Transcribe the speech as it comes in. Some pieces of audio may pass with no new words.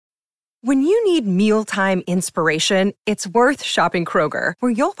When you need mealtime inspiration, it's worth shopping Kroger,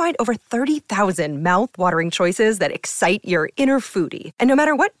 where you'll find over 30,000 mouth-watering choices that excite your inner foodie. And no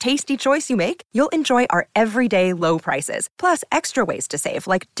matter what tasty choice you make, you'll enjoy our everyday low prices, plus extra ways to save,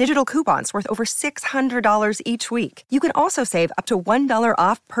 like digital coupons worth over $600 each week. You can also save up to $1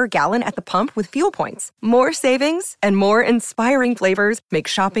 off per gallon at the pump with fuel points. More savings and more inspiring flavors make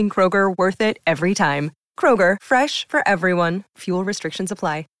shopping Kroger worth it every time. Kroger, fresh for everyone. Fuel restrictions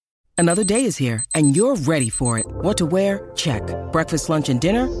apply. Another day is here, and you're ready for it. What to wear? Check. Breakfast, lunch, and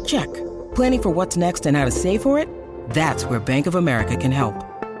dinner? Check. Planning for what's next and how to save for it? That's where Bank of America can help.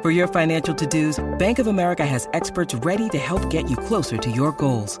 For your financial to-dos, Bank of America has experts ready to help get you closer to your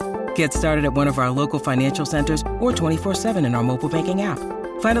goals. Get started at one of our local financial centers or 24/7 in our mobile banking app.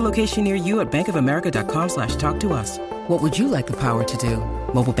 Find a location near you at bankofamerica.com/talktous. What would you like the power to do?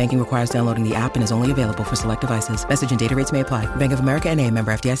 Mobile banking requires downloading the app and is only available for select devices. Message and data rates may apply. Bank of America N.A.,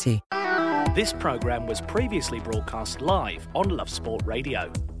 member FDIC. This programme was previously broadcast live on Love Sport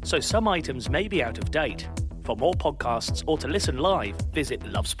Radio, so some items may be out of date. For more podcasts or to listen live, visit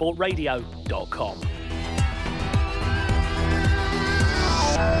lovesportradio.com.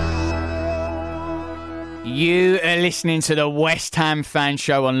 You are listening to the West Ham Fan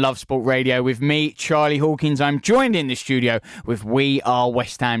Show on Love Sport Radio with me, Charlie Hawkins. I'm joined in the studio with We Are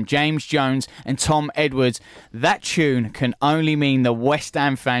West Ham, James Jones and Tom Edwards. That tune can only mean the West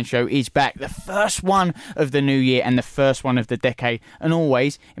Ham Fan Show is back. The first one of the new year and the first one of the decade. And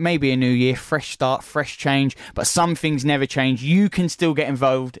always, it may be a new year, fresh start, fresh change, but some things never change. You can still get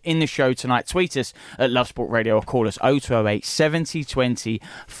involved in the show tonight. Tweet us at Love Sport Radio or call us 0208 70 20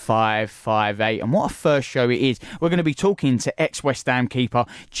 558. And what a first show it is. We're going to be talking to ex-West Ham keeper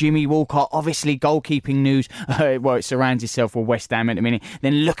Jimmy Walcott. Obviously goalkeeping news, well, it surrounds itself with West Ham at the minute.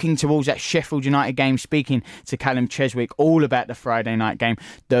 Then looking towards that Sheffield United game, speaking to Callum Cheswick all about the Friday night game.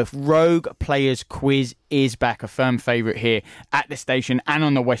 The Rogue Players Quiz is back, a firm favourite here at the station and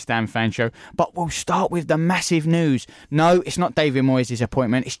on the West Ham Fan Show. But we'll start with the massive news. No, it's not David Moyes'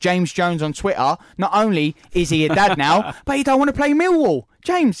 appointment. It's James Jones on Twitter. Not only is he a dad now, but he don't want to play Millwall.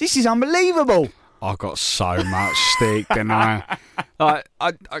 James, this is unbelievable. I got so much stick, and I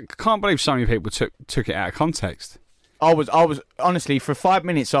can't believe so many people took it out of context. I was honestly, for 5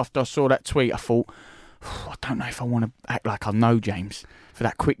 minutes after I saw that tweet, I thought, I don't know if I want to act like I know James for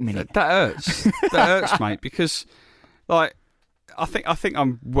that quick minute. That hurts. That hurts, mate, because like I think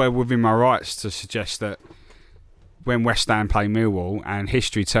I'm well within my rights to suggest that when West Ham play Millwall, and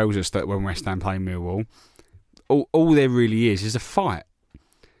history tells us that when West Ham play Millwall, all there really is a fight.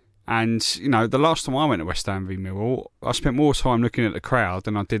 And, you know, the last time I went to West Ham v Millwall, I spent more time looking at the crowd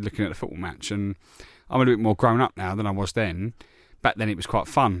than I did looking at the football match. And I'm a little bit more grown up now than I was then. Back then it was quite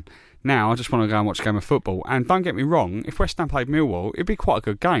fun. Now I just want to go and watch a game of football. And don't get me wrong, if West Ham played Millwall, it'd be quite a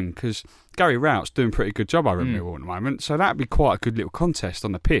good game because Gary Rowett's doing a pretty good job over at Millwall at the moment. So that'd be quite a good little contest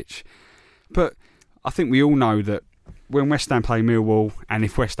on the pitch. But I think we all know that when West Ham play Millwall, and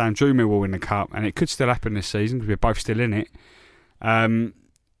if West Ham drew Millwall in the Cup, and it could still happen this season because we're both still in it,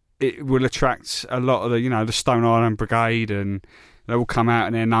 it will attract a lot of the Stone Island Brigade, and they will come out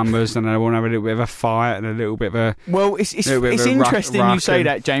in their numbers and they will have a little bit of a fight and a little bit of a... Well, it's interesting you say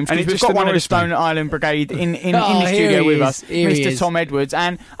that, James, because we've got one of the Stone Island Brigade in the studio with us, Mr. Tom Edwards,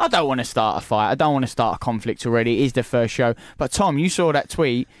 and I don't want to start a fight. I don't want to start a conflict already. It is the first show. But, Tom, you saw that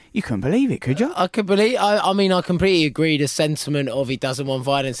tweet. You couldn't believe it, could you? I could believe... I completely agree the sentiment of he doesn't want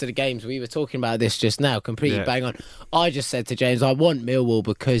violence in the games. We were talking about this just now. Completely bang on. I just said to James, I want Millwall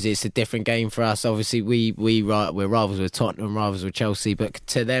because it's a different game for us. Obviously, we're rivals with Tottenham, rivals with Chelsea, but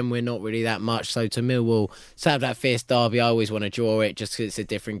to them, we're not really that much. So to Millwall, to have that fierce derby, I always want to draw it just because it's a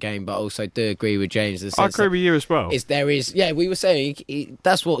different game, but also do agree with James. I agree with you as well. We were saying,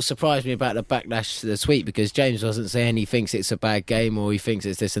 that's what surprised me about the backlash to the tweet, because James wasn't saying he thinks it's a bad game or he thinks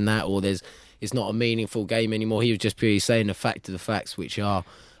it's this and that, or it's not a meaningful game anymore. He was just purely saying the fact of the facts, which are,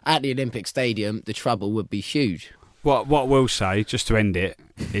 at the Olympic Stadium, the trouble would be huge. What I will say, just to end it,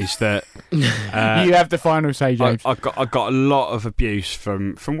 is that you have the final say, James. I got a lot of abuse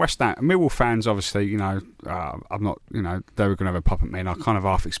from West Ham Millwall fans. Obviously, I'm not, they were going to have a pop at me, and I kind of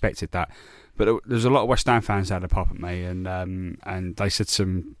half expected that. But there's a lot of West Ham fans that had a pop at me, and they said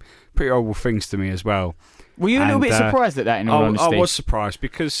some pretty horrible things to me as well. Were you a little bit surprised at that? In all honesty, I was surprised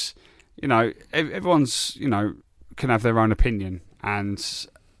because everyone's can have their own opinion, and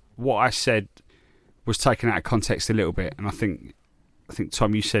what I said was taken out of context a little bit, and I think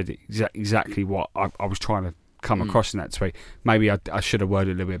Tom, you said exactly what I was trying to come across in that tweet. Maybe I should have worded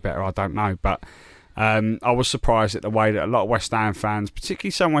it a little bit better. I don't know, but I was surprised at the way that a lot of West Ham fans,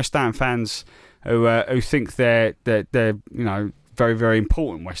 particularly some West Ham fans who think they're very, very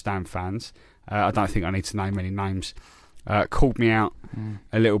important West Ham fans, I don't think I need to name any names, called me out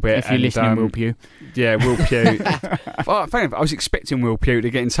a little bit. If you're listening, Will Pugh. Yeah, Will Pugh. I was expecting Will Pugh to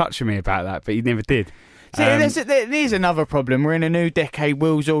get in touch with me about that, but he never did. See, there's another problem. We're in a new decade.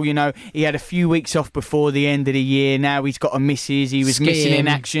 Will's all, he had a few weeks off before the end of the year. Now he's got a missus. He was missing in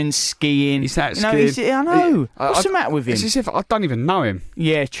action, skiing. He's that skiing. I know. What's the matter with him? It's as if I don't even know him.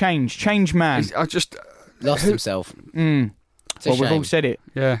 Yeah, change man. I just... Lost himself. Well, we've all said it.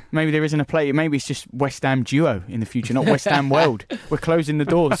 Yeah. Maybe there isn't a play. Maybe it's just West Ham duo in the future, not West Ham world. We're closing the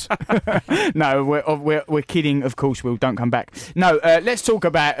doors. No, we're kidding. Of course, Will, don't come back. No, let's talk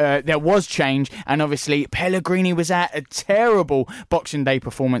about there was change, and obviously Pellegrini was at a terrible Boxing Day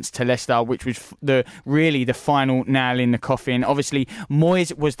performance to Leicester, which was really the final nail in the coffin. Obviously,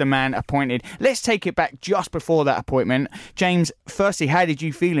 Moyes was the man appointed. Let's take it back just before that appointment. James, firstly, how did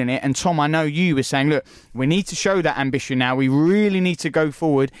you feel in it? And Tom, I know you were saying, look, we need to show that ambition now. We really need to go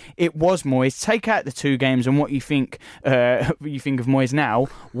forward. It was Moyes. Take out the 2 games and what you think of Moyes now.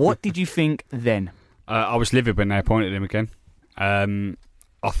 What did you think then? I was livid when they appointed him again. I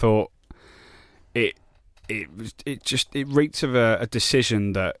thought it reeked of a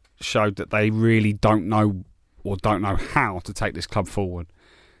decision that showed that they really don't know how to take this club forward.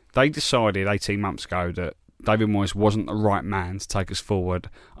 They decided 18 months ago that David Moyes wasn't the right man to take us forward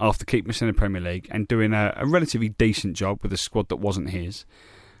after keeping us in the Premier League and doing a relatively decent job with a squad that wasn't his,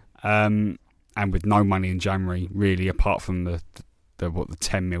 and with no money in January really, apart from the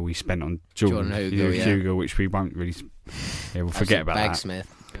 10 mil we spent on Jordan Hugo, which we won't really we'll forget about Bagsmith.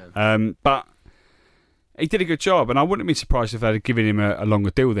 that. But he did a good job, and I wouldn't be surprised if they'd have given him a longer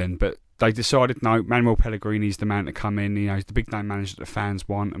deal then. But they decided, no, Manuel Pellegrini's the man to come in. He's the big name manager that the fans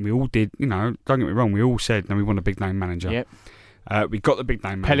want, and we all did. Don't get me wrong, we all said, no, we want a big name manager. Yep. We got the big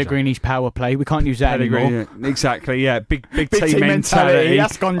name manager. Pellegrini's power play. We can't use that anymore. Exactly. Yeah. Big team mentality.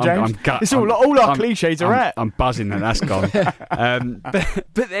 That's gone, James. It's all our cliches are at. I'm buzzing that that's gone.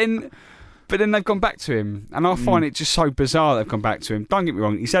 But then they've gone back to him, and I find it just so bizarre they've gone back to him. Don't get me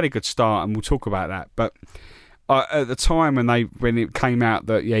wrong, he's had a good start, and we'll talk about that. But at the time when it came out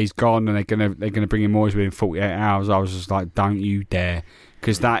that he's gone and they're gonna bring him Moyes within 48 hours, I was just like, don't you dare,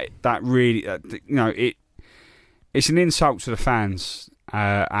 because that really it's an insult to the fans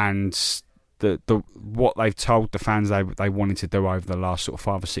and the what they've told the fans they wanted to do over the last sort of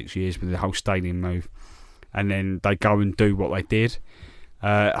 5 or 6 years with the whole stadium move, and then they go and do what they did.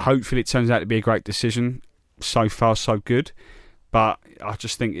 Hopefully it turns out to be a great decision. So far so good, but I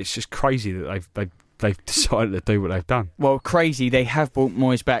just think it's just crazy that they've decided to do what they've done. Well, crazy. They have brought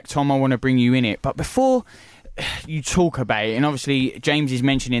Moyes back. Tom, I want to bring you in it, but before you talk about it, and obviously James is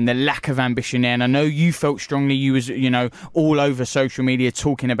mentioning the lack of ambition there, and I know you felt strongly, you was all over social media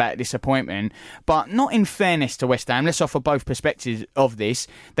talking about disappointment, but not in fairness to West Ham. Let's offer both perspectives of this.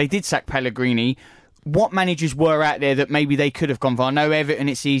 They did sack Pellegrini. What managers were out there that maybe they could have gone for? I know Everton,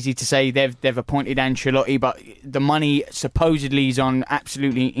 it's easy to say they've appointed Ancelotti, but the money supposedly is on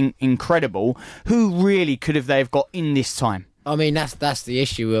absolutely incredible. Who really could have they have got in this time? I mean, that's the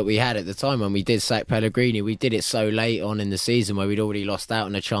issue that we had at the time when we did sack Pellegrini. We did it so late on in the season where we'd already lost out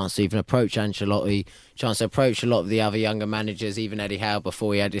on a chance to even approach Ancelotti, chance to approach a lot of the other younger managers, even Eddie Howe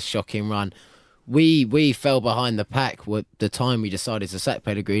before he had his shocking run. We fell behind the pack with the time we decided to sack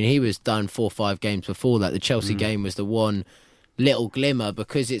Pellegrini. He was done 4 or 5 games before that. The Chelsea game was the one little glimmer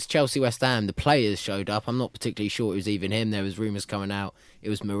because it's Chelsea-West Ham. The players showed up. I'm not particularly sure it was even him. There was rumours coming out. It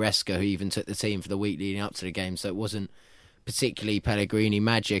was Maresca who even took the team for the week leading up to the game. So it wasn't particularly Pellegrini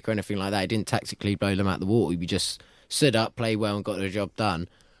magic or anything like that. He didn't tactically blow them out the water. We just stood up, played well and got the job done.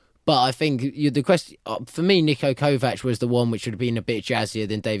 But I think the question, for me, Niko Kovac was the one which would have been a bit jazzier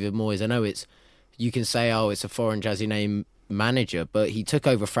than David Moyes. I know you can say, it's a foreign jazzy name manager, but he took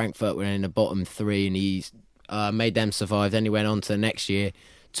over Frankfurt when in the bottom 3 and he's made them survive. Then he went on to the next year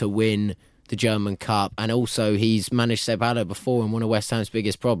to win the German Cup, and also he's managed Seb Haller before, and one of West Ham's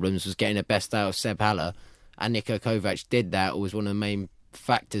biggest problems was getting the best out of Seb Haller, and Niko Kovac did that. It was one of the main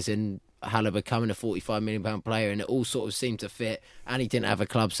factors in Haller becoming a £45 million player, and it all sort of seemed to fit, and he didn't have a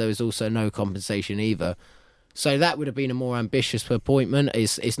club, so there's also no compensation either. So that would have been a more ambitious appointment.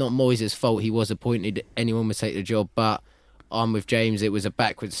 It's not Moyes' fault he was appointed. Anyone would take the job, but I'm with James. It was a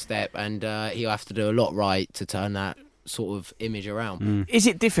backward step, and he'll have to do a lot right to turn that sort of image around. Is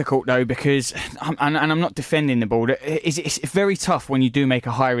it difficult though, because and I'm not defending the board, it's very tough when you do make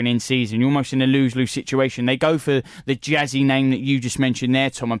a hiring in season. You're almost in a lose-lose situation. They go for the jazzy name that you just mentioned there,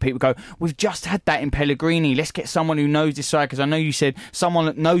 Tom, and people go, we've just had that in Pellegrini, let's get someone who knows this side, because I know you said someone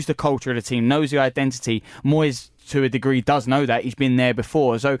that knows the culture of the team, knows the identity. Moyes to a degree, does know that. He's been there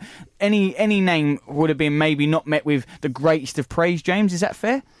before. So any name would have been maybe not met with the greatest of praise, James. Is that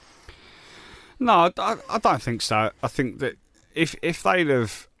fair? No, I don't think so. I think that if they'd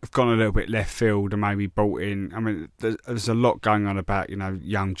have gone a little bit left field and maybe brought in, I mean, there's a lot going on about,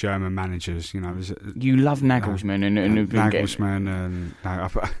 young German managers. You love Nagelsmann and Nagelsmann and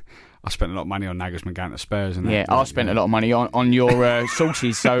I spent a lot of money on Nagelsmann going to Spurs. And yeah, I spent a lot of money on your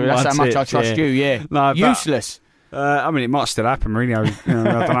sources, so that's how much I trust you. Yeah, no, useless. I mean, it might still happen, really. I don't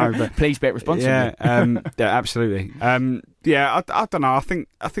know. But, please bet responsibly. Yeah, absolutely. I don't know. I think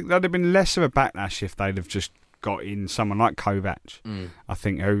there'd have been less of a backlash if they'd have just got in someone like Kovac. I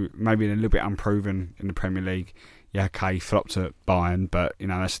think who maybe a little bit unproven in the Premier League. Yeah, okay, he flopped at Bayern, but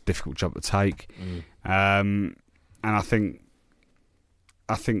that's a difficult job to take. And I think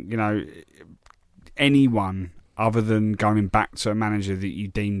anyone other than going back to a manager that you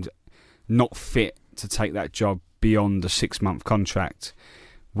deemed not fit to take that job beyond a 6-month contract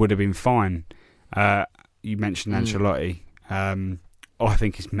would have been fine. You mentioned Ancelotti. I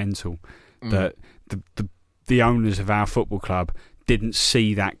think it's mental that the owners of our football club didn't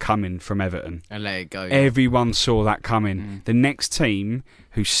see that coming from Everton and let it go. Everyone saw that coming. The next team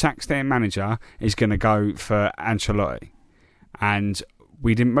who sacks their manager is going to go for Ancelotti, and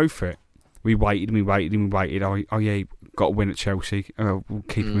we didn't move for it. We waited and we waited and we waited. Oh yeah, he got a win at Chelsea. We'll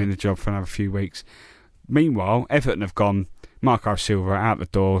keep him in the job for another few weeks. Meanwhile, Everton have gone. Marco Silva out the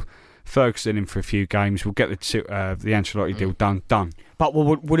door. Ferguson in for a few games. We'll get the Ancelotti deal done. But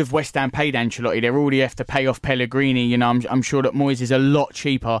would have West Ham paid Ancelotti? They already have to pay off Pellegrini. I'm sure that Moyes is a lot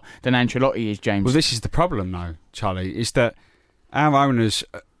cheaper than Ancelotti is, James. Well, this is the problem, though, Charlie, is that our owners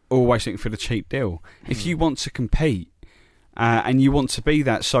are always looking for the cheap deal. If you want to compete, and you want to be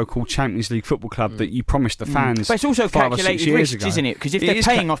that so-called Champions League football club that you promised the fans, but it's also 5 or 6 calculated years risks, ago. Isn't it? Because if they're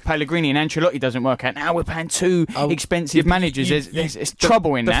paying off Pellegrini and Ancelotti doesn't work out, now we're paying two expensive managers. There's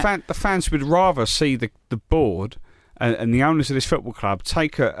trouble in that. The fans would rather see the board and the owners of this football club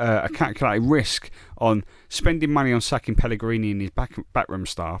take a calculated risk on spending money on sacking Pellegrini and his backroom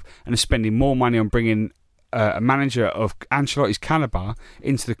staff, and spending more money on bringing a manager of Ancelotti's calibre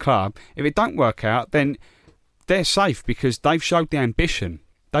into the club. If it don't work out, then they're safe because they've showed the ambition.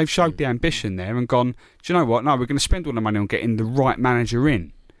 They've showed the ambition there and gone, do you know what? No, we're going to spend all the money on getting the right manager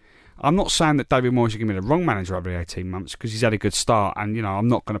in. I'm not saying that David Moyes is going to be the wrong manager over the 18 months because he's had a good start, and I'm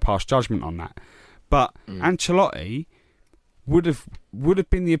not going to pass judgment on that. But Ancelotti would have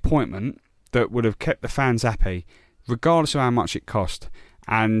been the appointment that would have kept the fans happy, regardless of how much it cost.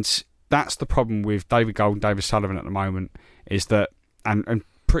 And that's the problem with David Gold and David Sullivan at the moment, is that, and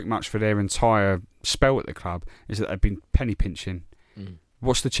pretty much for their entire spell at the club, is that they've been penny pinching.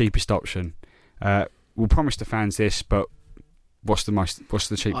 What's the cheapest option? We'll promise the fans this, but what's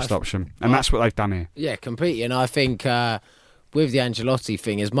the cheapest option? And that's what they've done here. Yeah, completely. And I think with the Ancelotti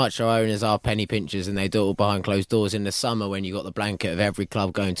thing, as much our owners are penny pinchers and they do it all behind closed doors, in the summer when you got the blanket of every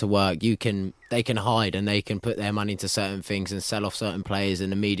club going to work, they can hide and they can put their money into certain things and sell off certain players,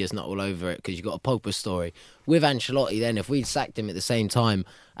 and the media's not all over it because you've got a Pogba story. With Ancelotti then, if we'd sacked him at the same time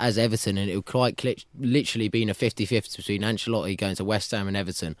as Everton, and it would quite literally been a 50-50 between Ancelotti going to West Ham and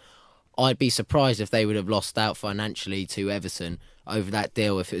Everton, I'd be surprised if they would have lost out financially to Everton over that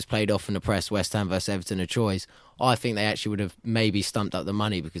deal if it was played off in the press, West Ham versus Everton a choice. I think they actually would have maybe stumped up the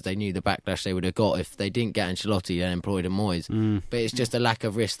money because they knew the backlash they would have got if they didn't get Ancelotti and employed a Moyes. But it's just a lack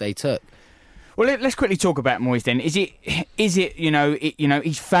of risk they took. Well, let's quickly talk about Moyes then. Is it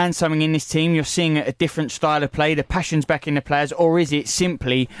he's found something in this team? You're seeing a different style of play, the passion's back in the players, or is it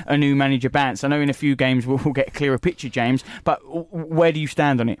simply a new manager bounce? I know in a few games we'll get a clearer picture, James, but where do you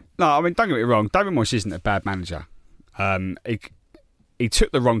stand on it? No, I mean, don't get me wrong, David Moyes isn't a bad manager. He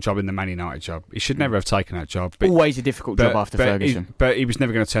took the wrong job in the Man United job. He should never have taken that job. Always a difficult job after Ferguson. But he was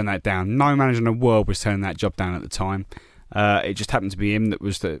never going to turn that down. No manager in the world was turning that job down at the time. It just happened to be him that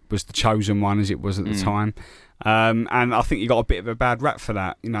was the chosen one, as it was at the time. And I think he got a bit of a bad rap for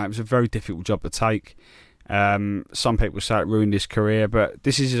that. It was a very difficult job to take. Some people say it ruined his career, but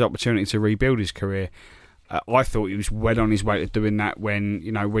this is his opportunity to rebuild his career. I thought he was well on his way to doing that when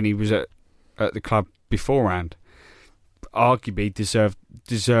he was at the club beforehand. Arguably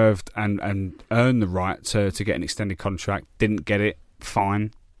deserved and earned the right to get an extended contract. Didn't get it.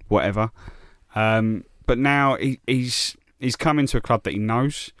 Fine, whatever. But now he's come into a club that he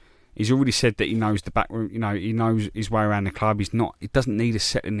knows. He's already said that he knows the back room. He knows his way around the club. He doesn't need a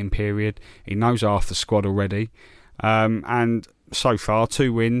settling in period. He knows half the squad already. And so far,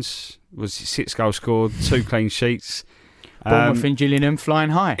 2 wins, 6 goals scored, 2 clean sheets. Bournemouth and Gillingham flying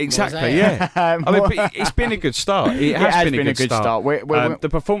high. Exactly, yeah. But it's been a good start. It has been a good start. We're the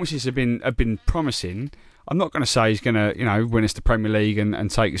performances have been promising. I'm not going to say he's going to, win us the Premier League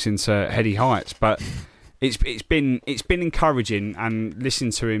and take us into heady heights, but it's been encouraging, and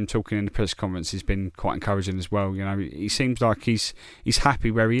listening to him talking in the press conference has been quite encouraging as well. He seems like he's happy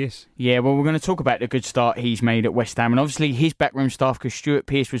where he is. Yeah, well, we're going to talk about the good start he's made at West Ham, and obviously his backroom staff, because Stuart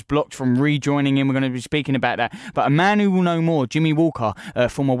Pearce was blocked from rejoining him. We're going to be speaking about that. But a man who will know more, Jimmy Walker,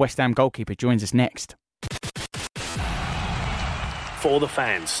 former West Ham goalkeeper, joins us next. For the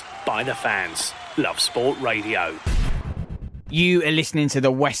fans, by the fans, Love Sport Radio. You are listening to the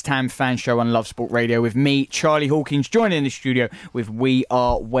West Ham Fan Show on Love Sport Radio with me, Charlie Hawkins, joining in the studio with We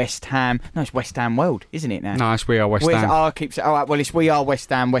Are West Ham. No, it's West Ham World, isn't it now? No, it's We Are West Ham. It's We Are West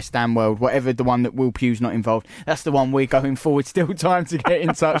Ham World, whatever the one that Will Pugh's not involved. That's the one we're going forward. Still time to get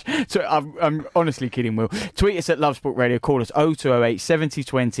in touch. I'm honestly kidding, Will. Tweet us at Love Sport Radio. Call us 0208 70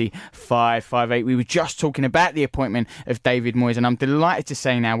 20 558. We were just talking about the appointment of David Moyes, and I'm delighted to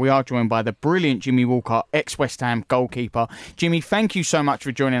say now we are joined by the brilliant Jimmy Walker, ex-West Ham goalkeeper. Jimmy, thank you so much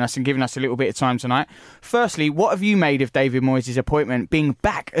for joining us and giving us a little bit of time tonight. Firstly, what have you made of David Moyes' appointment being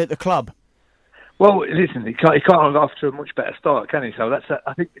back at the club? Well, listen, he can't have got off to a much better start, can he? So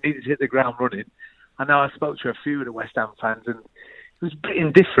I think he needs to hit the ground running. I know I spoke to a few of the West Ham fans, and it was a bit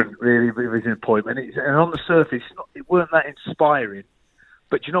indifferent, really, with his appointment. And on the surface, it weren't that inspiring.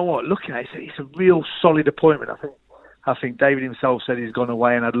 But you know what? Looking at it, it's a real solid appointment. I think David himself said he's gone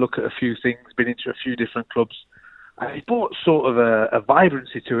away and had a look at a few things, been into a few different clubs. And he's brought sort of a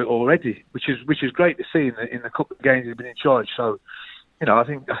vibrancy to it already, which is great to see in the couple of games he's been in charge. So, I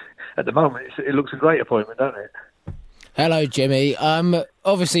think at the moment it looks a great appointment, don't it? Hello, Jimmy.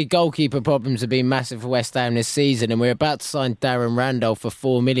 Obviously, goalkeeper problems have been massive for West Ham this season, and we're about to sign Darren Randolph for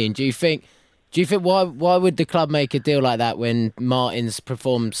 $4 million. Do you think why would the club make a deal like that when Martin's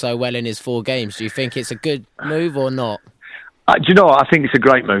performed so well in his 4 games? Do you think it's a good move or not? Do you know what? I think it's a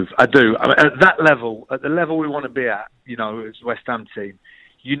great move. I do. I mean, at that level, at the level we want to be at, as a West Ham team,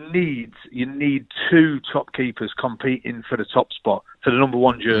 you need 2 top keepers competing for the top spot, for the number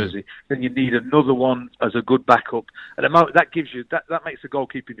 1 jersey. Then you need another one as a good backup. At the moment, that gives you that makes the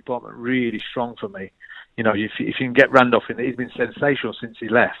goalkeeping department really strong for me. If you can get Randolph in, he's been sensational since he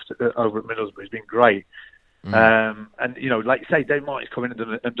left over at Middlesbrough. He's been great. And like you say, Dave Martin's come in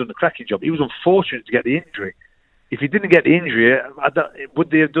and done a cracking job. He was unfortunate to get the injury. If he didn't get the injury,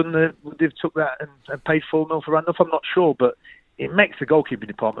 would they have took that and paid $4 million for Randolph? I'm not sure, but it makes the goalkeeping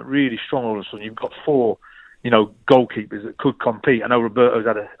department really strong all of a sudden. You've got 4, goalkeepers that could compete. I know Roberto's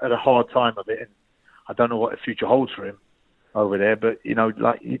had a hard time of it, and I don't know what the future holds for him over there. But you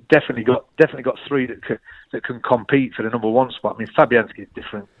definitely got 3 that can compete for the number 1 spot. I mean, Fabianski is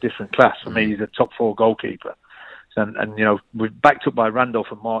different class for me. He's a top 4 goalkeeper, and we're backed up by Randolph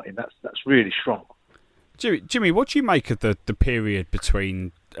and Martin. That's really strong. Jimmy, what do you make of the period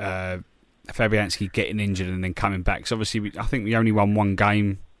between Fabianski getting injured and then coming back? Because obviously, I think we only won 1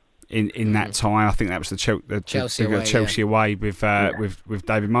 game in that time. I think that was the Chelsea away with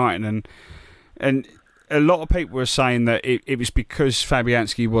David Martin, and a lot of people were saying that it was because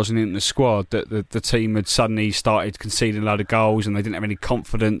Fabianski wasn't in the squad that the team had suddenly started conceding a load of goals and they didn't have any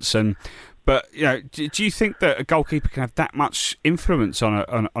confidence. But do you think that a goalkeeper can have that much influence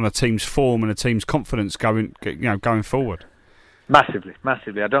on a team's form and a team's confidence going forward?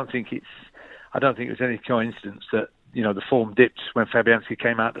 Massively. I don't think it was any coincidence that the form dipped when Fabianski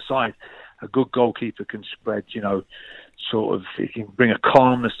came out the side. A good goalkeeper can spread, he can bring a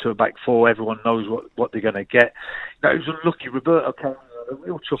calmness to a back 4. Everyone knows what they're going to get. It was unlucky. Roberto came at a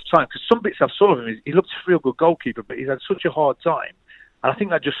real tough time because some bits I saw of him, he looked a real good goalkeeper, but he's had such a hard time. And I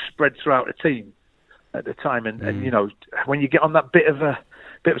think that just spread throughout the team at the time. And when you get on that bit of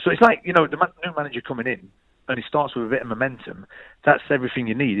so it's like, the new manager coming in and he starts with a bit of momentum, that's everything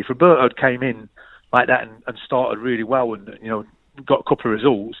you need. If Roberto came in like that and started really well and, got a couple of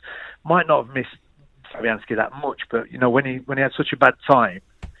results, might not have missed Fabianski that much. But, when he had such a bad time,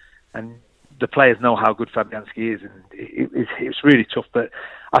 and the players know how good Fabianski is, and it's really tough. But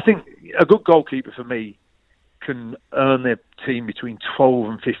I think a good goalkeeper for me can earn their team between 12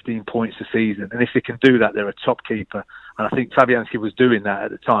 and 15 points a season, and if they can do that, they're a top keeper. And I think Fabianski was doing that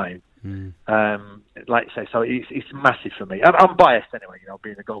at the time. Like I say, so it's massive for me. I'm biased anyway,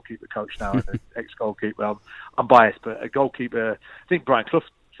 being a goalkeeper coach now and an ex-goalkeeper. I'm biased, but a goalkeeper. I think Brian Clough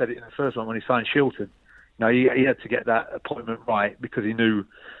said it in the first one when he signed Shilton. He had to get that appointment right because he knew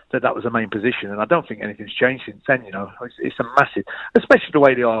that was the main position, and I don't think anything's changed since then. It's a massive, especially the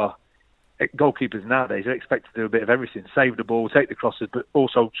way they are. Goalkeepers nowadays are expected to do a bit of everything: save the ball, take the crosses, but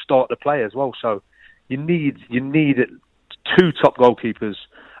also start the play as well. So you need 2 top goalkeepers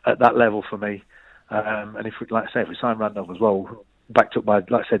at that level for me. And if we sign Randolph as well, backed up by,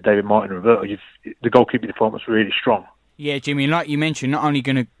 like I said, David Martin and Roberto, the goalkeeping performance was really strong. Yeah, Jimmy, like you mentioned, not only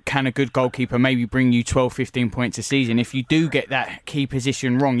can a good goalkeeper maybe bring you 12, 15 points a season, if you do get that key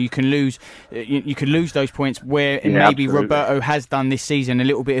position wrong, you can lose those points where maybe absolutely. Roberto has done this season, a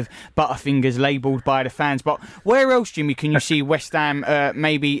little bit of butterfingers labelled by the fans. But where else, Jimmy, can you see West Ham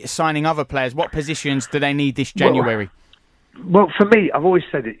maybe signing other players? What positions do they need this January? Well, for me, I've always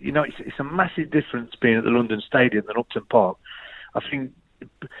said it, it's a massive difference being at the London Stadium than Upton Park. I think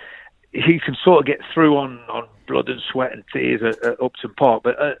he can sort of get through on blood and sweat and tears at Upton Park,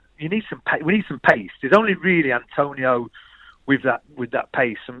 but we need some pace. There's only really Antonio with that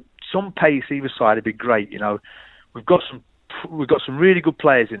pace. Some pace either side would be great. We've got some really good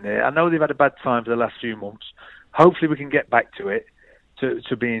players in there. I know they've had a bad time for the last few months. Hopefully we can get back to it,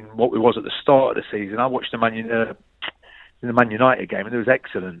 to being what we was at the start of the season. I watched the Man United game, and it was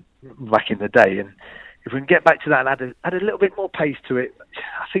excellent back in the day. And if we can get back to that and add a little bit more pace to it,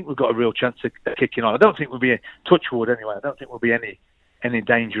 I think we've got a real chance of kicking on. I don't think we'll be touchwood anyway. I don't think we'll be any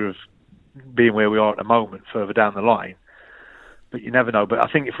danger of being where we are at the moment further down the line. But you never know. But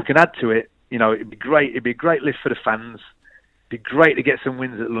I think if we can add to it, it'd be great. It'd be a great lift for the fans. It'd be great to get some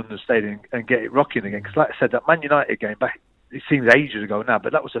wins at London Stadium and get it rocking again. Because, like I said, that Man United game back, it seems ages ago now,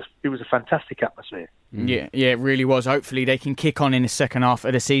 but it was a fantastic atmosphere. Yeah, it really was. Hopefully they can kick on in the second half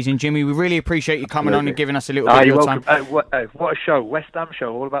of the season. Jimmy, we really appreciate you coming on and giving us a little bit of your time. What a show. West Ham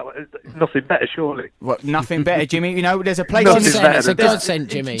show, all about nothing better, surely. What, nothing better, Jimmy. There's a place It's a godsend,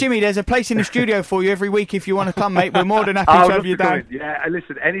 Jimmy. Jimmy, there's a place in the studio for you every week if you want to come, mate. We're more than happy to have you down. Yeah,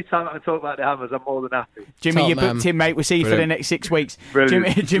 listen, anytime I can talk about the Hammers, I'm more than happy. Jimmy, you're booked in, mate. We'll see you for the next 6 weeks.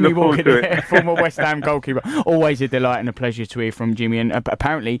 Brilliant. Jimmy Walker, former West Ham goalkeeper. Always a delight and a pleasure to hear from Jimmy. And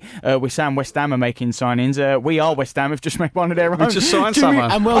apparently, we're saying West Ham are making signings. We are West Ham. Have just made one of their own. We just signed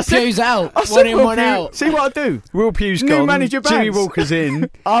someone. And Will Pugh's out. One in, one out. See what I do? Will Pugh's New gone. manager Jimmy Banks. Walker's in.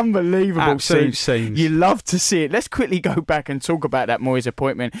 Unbelievable Absolute scenes. You love to see it. Let's quickly go back and talk about that Moyes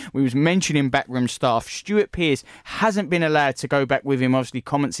appointment. We was mentioning backroom staff. Stuart Pearce hasn't been allowed to go back with him. Obviously,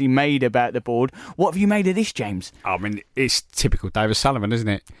 comments he made about the board. What have you made of this, James? I mean, it's typical David Sullivan, isn't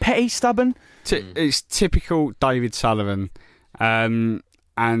it? Petty, stubborn? It's typical David Sullivan. And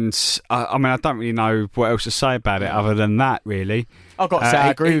I mean, I don't really know what else to say about it other than that, really. I've got to say, I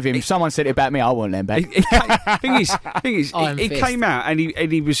agree with him. If someone said it about me, I want them back. Thing is, he came out and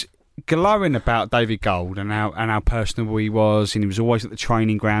he was glowing about David Gold and how personable he was, and he was always at the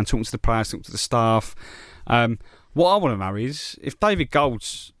training ground talking to the players, talking to the staff. What I want to know is, if David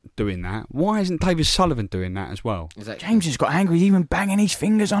Gold's doing that, why isn't David Sullivan doing that as well? Exactly. James has got angry. He's even banging his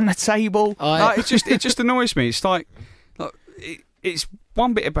fingers on the table. It just annoys me. It's like it's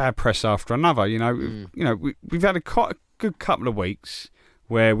one bit of bad press after another. We've had quite a good couple of weeks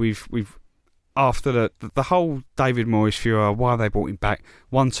where we've after the whole David Moyes furor, why they brought him back,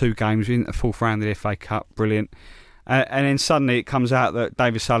 1-2 games in the fourth round of the FA Cup, brilliant, and then suddenly it comes out that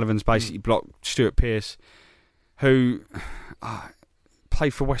David Sullivan's basically blocked Stuart Pearce, who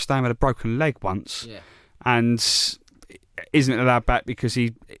played for West Ham, had a broken leg once, and isn't allowed back because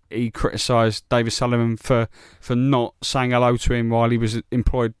he criticised David Sullivan for not saying hello to him while he was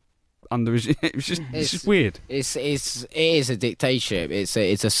employed under his. It's just weird. It is a dictatorship. It's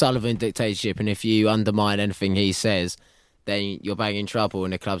a Sullivan dictatorship, and if you undermine anything he says, then you're bang in trouble,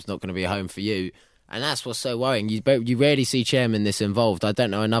 and the club's not going to be a home for you. And that's what's so worrying. You rarely see chairmen this involved. I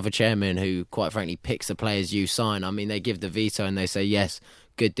don't know another chairman who, quite frankly, picks the players you sign. I mean, they give the veto and they say yes,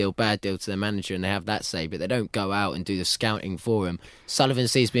 good deal, bad deal to their manager, and they have that say, but they don't go out and do the scouting for him. Sullivan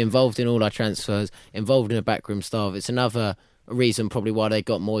seems to be involved in all our transfers, involved in the backroom staff. It's another reason probably why they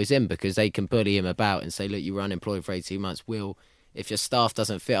got Moyes in, because they can bully him about and say, look, you were unemployed for 18 months. If your staff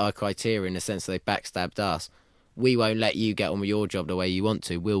doesn't fit our criteria in the sense that they backstabbed us, we won't let you get on with your job the way you want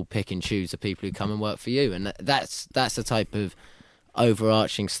to. We'll pick and choose the people who come and work for you. And that's the type of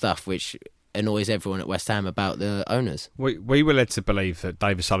overarching stuff which annoys everyone at West Ham about the owners. We were led to believe that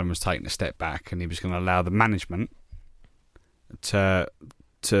David Sullivan was taking a step back and he was going to allow the management to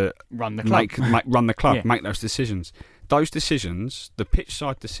run the club, run the club, make those decisions. Those decisions, the pitch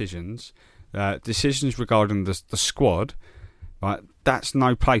side decisions, decisions regarding the squad, right? That's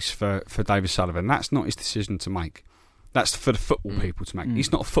no place for David Sullivan. That's not his decision to make. That's for the football people to make.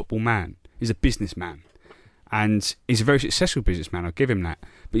 He's not a football man. He's a businessman. And he's a very successful businessman, I'll give him that.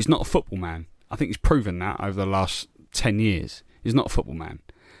 But he's not a football man. I think he's proven that over the last 10 years. He's not a football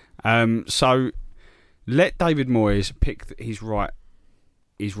man. So let David Moyes pick his right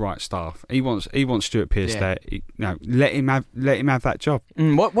his right staff. He wants Stuart Pearce there. Let him have that job.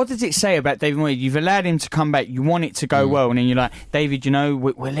 What does it say about David Moyes? You've allowed him to come back. You want it to go well, and then you're like, David,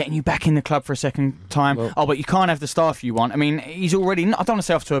 we're letting you back in the club for a second time. But you can't have the staff you want. I mean, he's already, I don't want to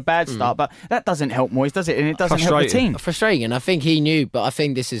say off to a bad start, but that doesn't help Moyes, does it? And it doesn't help the team. Frustrating, and I think he knew, but I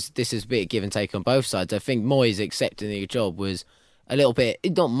think this is a bit of give and take on both sides. I think Moyes accepting the job was a little bit,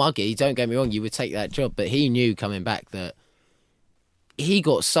 not muggy, don't get me wrong, you would take that job, but he knew coming back that he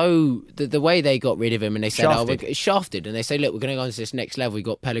got the way they got rid of him, and they said, we're shafted, and they say, look, we're going to go on to this next level. We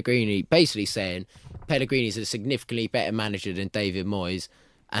got Pellegrini, basically saying Pellegrini's a significantly better manager than David Moyes,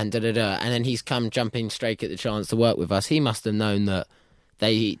 and and then he's come jumping straight at the chance to work with us. He must have known that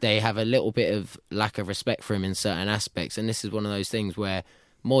they have a little bit of lack of respect for him in certain aspects, and this is one of those things where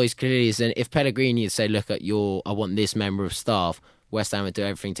Moyes clearly is. And if Pellegrini would say, look, I want this member of staff, West Ham would do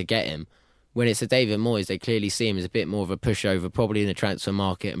everything to get him. When it's a David Moyes, they clearly see him as a bit more of a pushover, probably in the transfer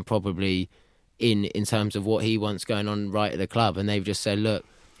market and probably in terms of what he wants going on right at the club. And they've just said, look,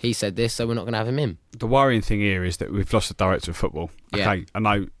 he said this, so we're not going to have him in. The worrying thing here is that we've lost the director of football. Okay, I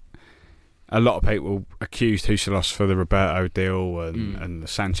know a lot of people accused Huselos for the Roberto deal and the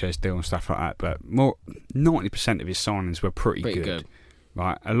Sanchez deal and stuff like that, but 90% of his signings were pretty good.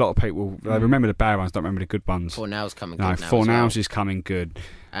 Right, a lot of people they remember the bad ones, don't remember the good ones. Fornals coming good. Fornals is coming good.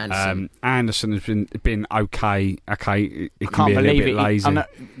 Anderson has been okay. Okay, it can be a little bit lazy.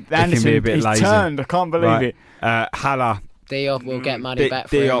 Anderson turned. I can't believe it. Haller. Diop will get money back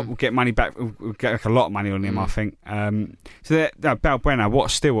for him. Diop will get money back. We'll get like a lot of money on him, I think. So Balbuena,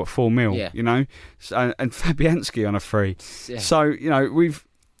 what's still at $4 million, you know, and Fabianski on a free. Yeah. So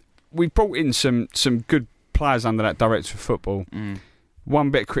we've brought in some good players under that director of football.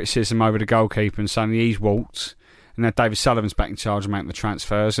 One bit of criticism over the goalkeeper and suddenly he's waltzed, and now David Sullivan's back in charge of making the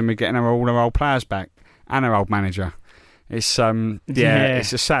transfers, and we're getting all our old players back and our old manager. It's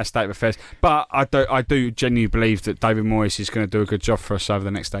it's a sad state of affairs. But I do genuinely believe that David Moyes is going to do a good job for us over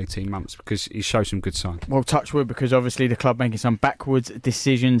the next 18 months because he shows some good signs. Well, touch wood, because obviously the club making some backwards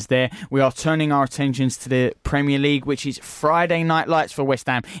decisions there. We are turning our attentions to the Premier League, which is Friday night lights for West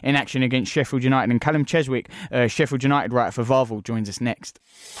Ham in action against Sheffield United. And Callum Cheswick, Sheffield United writer for Varvel, joins us next.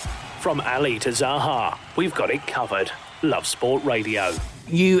 From Ali to Zaha, we've got it covered. Love Sport Radio.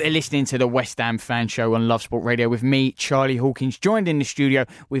 You are listening to the West Ham Fan Show on Love Sport Radio with me, Charlie Hawkins, joined in the studio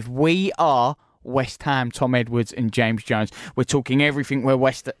with We Are West Ham, Tom Edwards and James Jones. We're talking everything where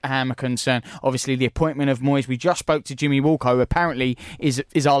West Ham are concerned. Obviously, the appointment of Moyes. We just spoke to Jimmy Walker, who apparently is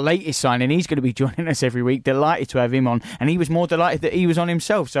our latest signing. He's going to be joining us every week. Delighted to have him on. And he was more delighted that he was on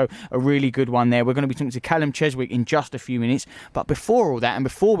himself. So a really good one there. We're going to be talking to Callum Cheswick in just a few minutes. But before all that, and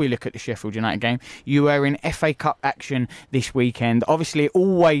before we look at the Sheffield United game, you are in FA Cup action this weekend. Obviously, it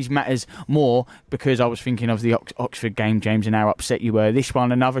always matters more because I was thinking of the Oxford game, James, and how upset you were. This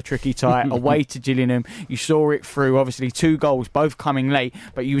one, another tricky tie, away to Gillingham. You saw it through, obviously 2 goals, both coming late,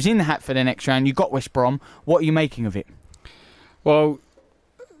 but you was in the hat for the next round. You got West Brom. What are you making of it? Well,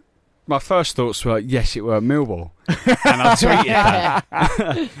 my first thoughts were, yes, it were Millwall, and I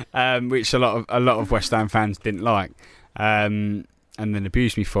tweeted that, which a lot of West Ham fans didn't like, and then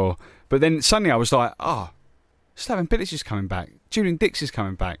abused me for. But then suddenly I was like, Slaven Bilic is coming back. Julian Dix is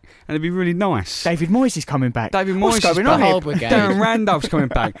coming back. And it'd be really nice. David Moyes is coming back. What's going on here? Darren Randolph's coming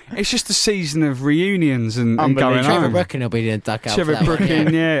back. It's just a season of reunions and going on. Trevor Brooking will be the duck out. Trevor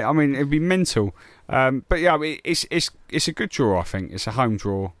Brooking, yeah. I mean, it'd be mental. But yeah, it's a good draw, I think. It's a home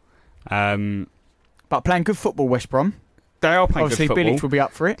draw. But playing good football, West Brom. They are playing obviously good football. Bilic will be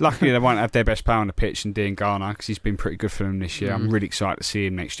up for it. Luckily, they won't have their best player on the pitch in Dean Garner because he's been pretty good for them this year. I'm really excited to see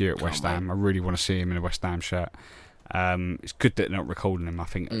him next year at West Ham. I really want to see him in a West Ham shirt. It's good that they're not recalling him. I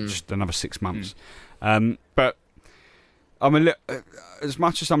think just another 6 months. But I'm as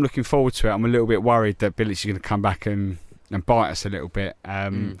much as I'm looking forward to it, I'm a little bit worried that Bilic is going to come back and bite us a little bit.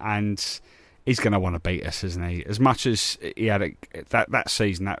 And he's going to want to beat us, isn't he? As much as he had that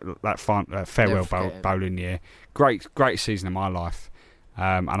season, that farewell bowling year, great season of my life,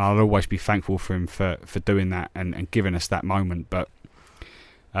 and I'll always be thankful for him for doing that and giving us that moment. But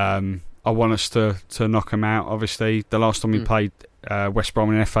I want us to knock him out. Obviously, the last time we played West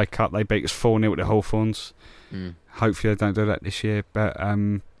Brom in the FA Cup, they beat us 4-0 at the Hawthorns. Hopefully, they don't do that this year. But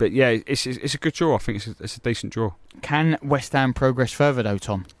yeah, it's a good draw. I think it's a decent draw. Can West Ham progress further though,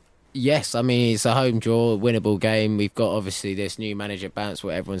 Tom? Yes, I mean, it's a home draw, winnable game. We've got, obviously, this new manager bounce,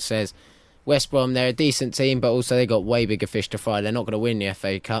 what everyone says. West Brom, they're a decent team, but also they got way bigger fish to fry. They're not going to win the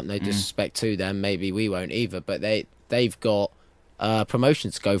FA Cup, no disrespect to them. Maybe we won't either, but they've got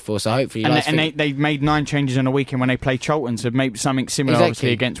promotion to go for. So hopefully, they made 9 changes on a weekend when they played Charlton to make something similar,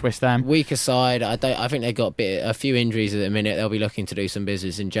 obviously, against West Ham. Weaker side, I think they've got a few injuries at the minute. They'll be looking to do some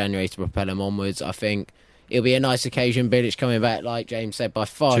business in January to propel them onwards. I think it'll be a nice occasion. Bilic coming back, like James said, by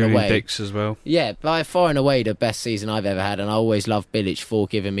far and away. Dix as well. Yeah, by far and away the best season I've ever had, and I always loved Bilic for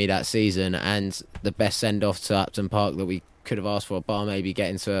giving me that season and the best send off to Upton Park that we could have asked for, bar maybe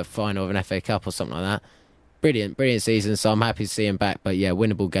getting to a final of an FA Cup or something like that. Brilliant season, so I'm happy to see him back. But yeah,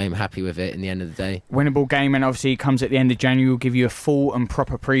 winnable game, happy with it in the end of the day. Winnable game, and obviously it comes at the end of January. We'll give you a full and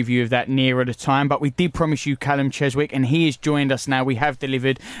proper preview of that nearer the time. But we did promise you Callum Cheswick, and he has joined us now. We have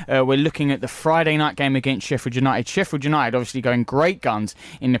delivered. We're looking at the Friday night game against Sheffield United. Sheffield United obviously going great guns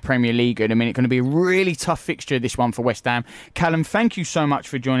in the Premier League at a minute. Going to be a really tough fixture, this one for West Ham. Callum, thank you so much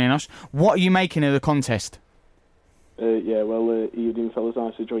for joining us. What are you making of the contest? Evening fellas,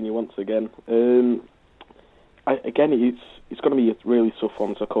 nice to join you once again. It's going to be a really tough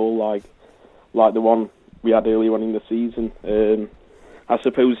one to call, like the one we had earlier on in the season. I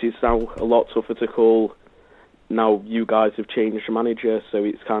suppose it's now a lot tougher to call. Now you guys have changed the manager, so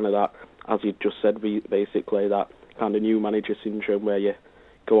it's kind of that, as you just said, basically that kind of new manager syndrome where you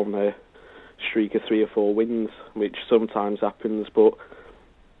go on a streak of 3 or 4 wins, which sometimes happens. But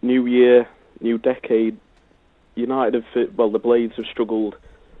new year, new decade. United the Blades have struggled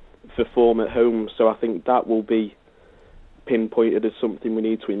for form at home, so I think that will be pinpointed as something we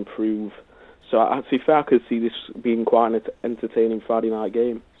need to improve. So I could see this being quite an entertaining Friday night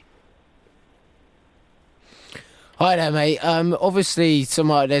game. Hi there, mate. Obviously,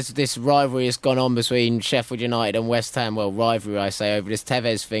 there's this rivalry that's gone on between Sheffield United and West Ham. Well, rivalry, I say, over this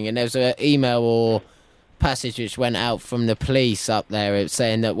Tevez thing. And there's an email or passage which went out from the police up there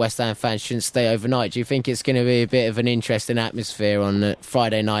saying that West Ham fans shouldn't stay overnight. Do you think it's going to be a bit of an interesting atmosphere on the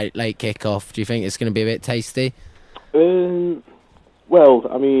Friday night late kick-off? Do you think it's going to be a bit tasty? Well,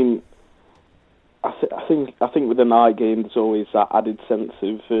 I mean, I think with the night game there's always that added sense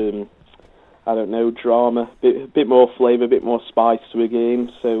of drama, bit more flavour, a bit more spice to a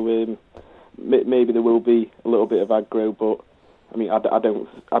game. So maybe there will be a little bit of aggro, but I mean,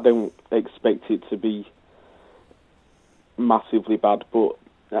 I don't expect it to be massively bad, but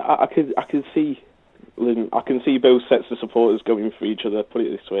I can see both sets of supporters going for each other. Put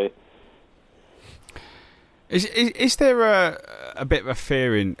it this way. Is there a bit of a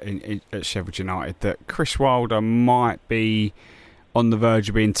fear at Sheffield United that Chris Wilder might be on the verge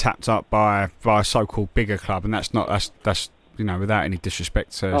of being tapped up by a so-called bigger club, and that's without any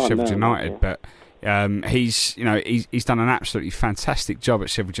disrespect to Sheffield United, but he's done an absolutely fantastic job at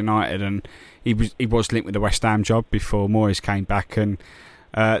Sheffield United, and he was linked with the West Ham job before Moyes came back, and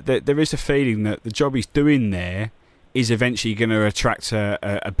there is a feeling that the job he's doing there is eventually going to attract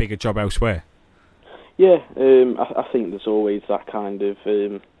a bigger job elsewhere. Yeah, I think there's always that kind of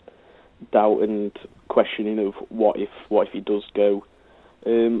doubt and questioning of what if he does go.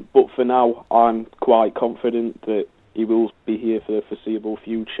 But for now, I'm quite confident that he will be here for the foreseeable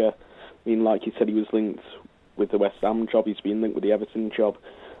future. I mean, like you said, he was linked with the West Ham job. He's been linked with the Everton job.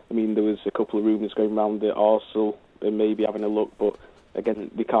 I mean, there was a couple of rumours going around at Arsenal and maybe having a look, but again,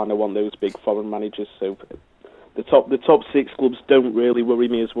 they kind of want those big foreign managers. So the top 6 clubs don't really worry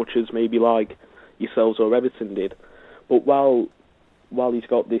me as much as maybe like yourselves or Everton did. But while he's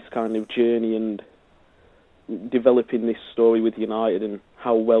got this kind of journey and developing this story with United and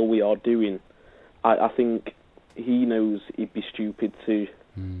how well we are doing, I think he knows he'd be stupid to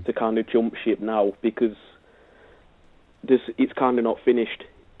kind of jump ship now, because it's kind of not finished.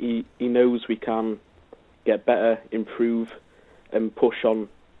 He knows we can get better, improve, and push on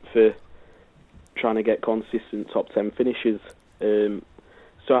for trying to get consistent top 10 finishes.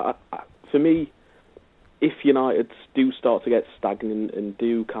 So for me, if United do start to get stagnant and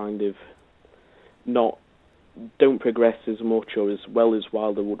do kind of don't progress as much or as well as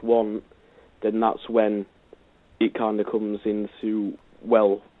Wilder would want, then that's when it kind of comes into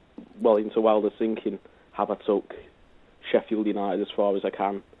into Wilder's thinking, have I took Sheffield United as far as I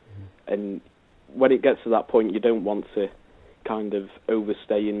can? And when it gets to that point, you don't want to kind of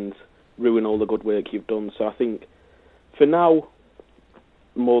overstay and ruin all the good work you've done. So I think for now,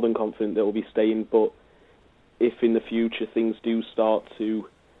 more than confident that we'll be staying, but if in the future things do start to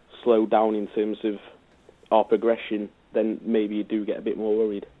slow down in terms of our progression, then maybe you do get a bit more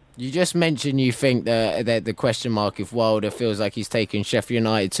worried. You just mentioned you think the question mark if Wilder feels like he's taken Sheffield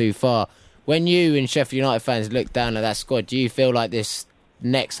United too far. When you and Sheffield United fans look down at that squad, do you feel like this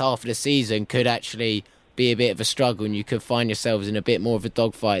next half of the season could actually be a bit of a struggle and you could find yourselves in a bit more of a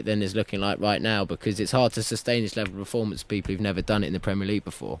dogfight than it's looking like right now? Because it's hard to sustain this level of performance for people who've never done it in the Premier League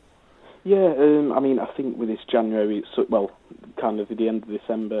before. Yeah, I mean, I think with this January, kind of at the end of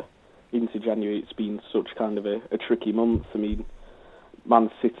December into January, it's been such kind of a tricky month. I mean,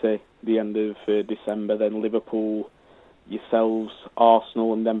 Man City, the end of December, then Liverpool, yourselves,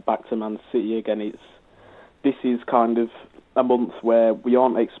 Arsenal, and then back to Man City again. This is kind of a month where we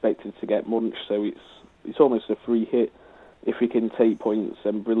aren't expected to get much, so it's almost a free hit. If we can take points,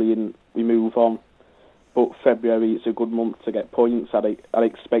 then brilliant, we move on. But February, it's a good month to get points. I'd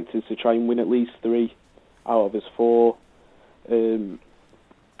expect us to try and win at least 3 out of us 4.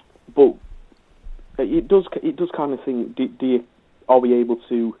 But it does kind of think, are we able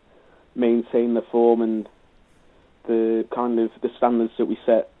to maintain the form and the kind of the standards that we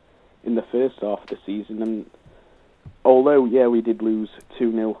set in the first half of the season? And although, yeah, we did lose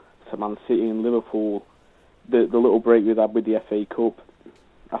 2-0 to Man City and Liverpool, the little break we had with the FA Cup,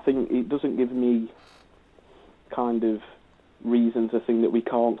 I think it doesn't give me kind of reason to think that we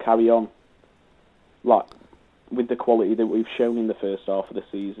can't carry on like with the quality that we've shown in the first half of the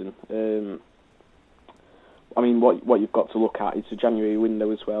season. I mean, what you've got to look at is the January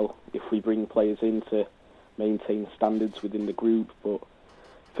window as well, if we bring players in to maintain standards within the group. But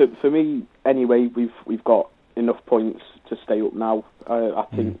for me, anyway, we've got enough points to stay up now. I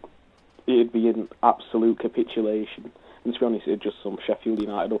think it'd be an absolute capitulation. And to be honest, it'd just sum Sheffield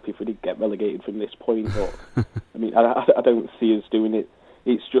United up if we did get relegated from this point. But I mean, I don't see us doing it.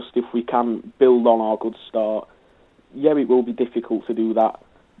 It's just if we can build on our good start. Yeah, it will be difficult to do that.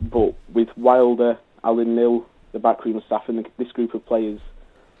 But with Wilder, Alan Nill, the backroom staff, and this group of players,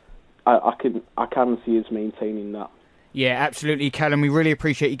 I can see us maintaining that. Yeah, absolutely, Callum. We really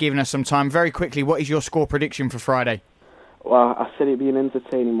appreciate you giving us some time. Very quickly, what is your score prediction for Friday? Well, I said it'd be an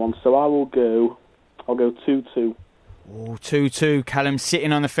entertaining one, so I'll go 2-2. Oh, 2-2. Callum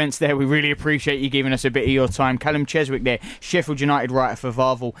sitting on the fence there. We really appreciate you giving us a bit of your time. Callum Cheswick there, Sheffield United writer for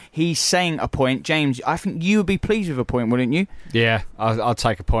Varvel. He's saying a point. James, I think you would be pleased with a point, wouldn't you? Yeah, I'll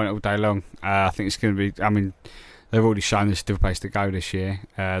take a point all day long. I think it's going to be... I mean, they've already shown there's still a place to go this year.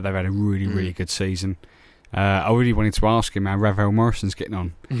 They've had a really, really good season. I really wanted to ask him how Ravel Morrison's getting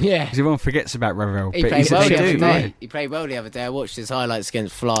on. Yeah. Because everyone forgets about Ravel. He played well the other day. He played well the other day. I watched his highlights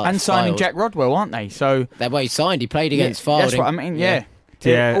against Fylde. And signing Jack Rodwell, aren't they? So he signed. He played against Fylde. That's what I mean, yeah.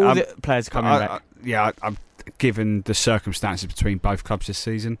 All the players coming back. I'm given the circumstances between both clubs this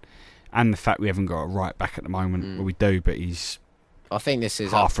season and the fact we haven't got a right back at the moment. Well, we do, but he's... I think this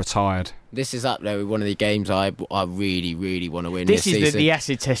is half retired. This is up there with one of the games I really, really want to win this season. This is the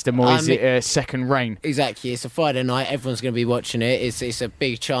acid tester, or is it second reign? Exactly. It's a Friday night. Everyone's going to be watching it. It's a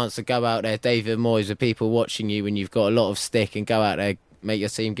big chance to go out there, David Moyes, with people watching you when you've got a lot of stick, and go out there, make your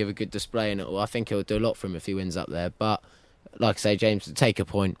team give a good display. And I think it'll do a lot for him if he wins up there. But like I say, James, take a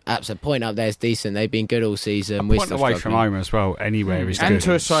point. A point up there is decent. They've been good all season. A point away from home as well, anywhere is good. And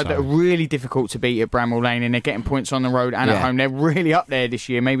to a side that are really difficult to beat at Bramall Lane, and they're getting points on the road and at home. They're really up there this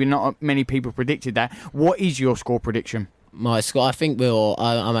year. Maybe not many people predicted that. What is your score prediction? My score, I think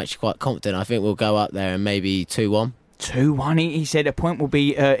I'm actually quite confident. I think we'll go up there and maybe 2-1. 2-1. He said a point will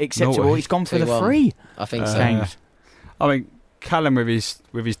be acceptable. No, he's gone for the 3. I think so. I mean, Callum with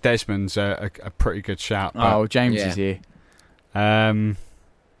his Desmond's a pretty good shout. Oh, James is here. 1-1.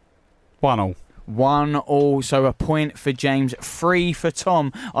 1-1, so a point for James, 3 for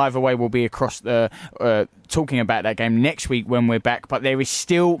Tom. Either way, we'll be across the talking about that game next week when we're back, but there is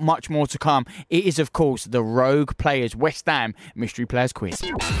still much more to come. It is, of course, the Rogue Players West Ham Mystery Players Quiz.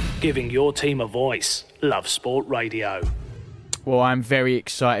 Giving your team a voice. Love Sport Radio. Well, I'm very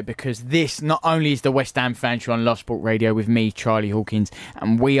excited because this not only is the West Ham Fan Show on Love Sport Radio with me, Charlie Hawkins,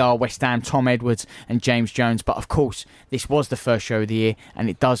 and we are West Ham, Tom Edwards and James Jones, but of course, this was the first show of the year, and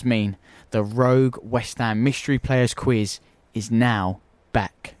it does mean the Rogue West Ham Mystery Players Quiz is now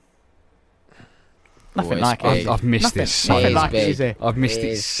back. Nothing like it. I've missed this so much. I've missed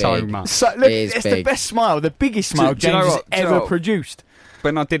it so much. So, look, it's the best smile, the biggest smile James has ever produced.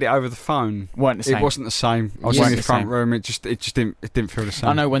 When I did it over the phone, it wasn't the same. I was in the front room. It just didn't feel the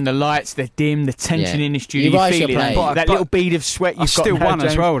same. I know when the lights they're dim, the tension in the studio, you feel it. That little bead of sweat you've got. I still won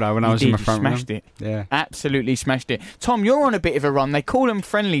James, as well though when I was in my front room. Smashed it. Yeah, absolutely smashed it. Tom, you're on a bit of a run. They call them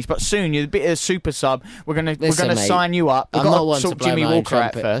friendlies, but soon you're a bit of a super sub. We're gonna sign you up. We've got to sort Jimmy Walker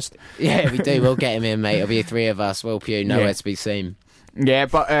out first. Yeah, we do. We'll get him in, mate. It'll be 3 of us. Will Pugh, nowhere to be seen. Yeah,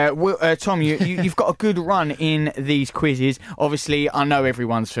 but Tom, you've got a good run in these quizzes. Obviously, I know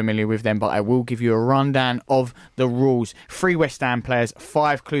everyone's familiar with them, but I will give you a rundown of the rules. 3 West Ham players,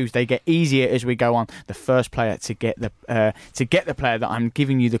 5 clues. They get easier as we go on. The first player to get the player that I'm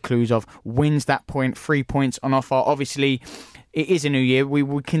giving you the clues of wins that point. 3 points on offer. Obviously, It is a new year. We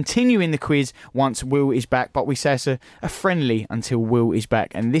will continue in the quiz once Will is back, but we say it's a friendly until Will is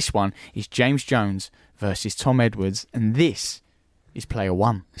back. And this one is James Jones versus Tom Edwards, and this is player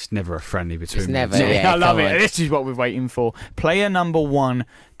one. It's never a friendly between them. Never. Yeah, I love it. on. This is what we're waiting for. Player number one,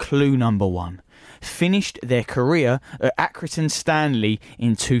 clue number one. Finished their career at Accrington Stanley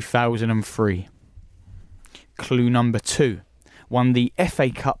in 2003. Clue number two. Won the FA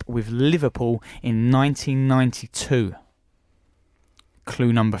Cup with Liverpool in 1992.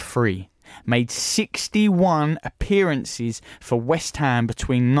 Clue number three. Made 61 appearances for West Ham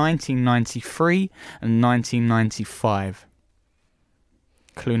between 1993 and 1995.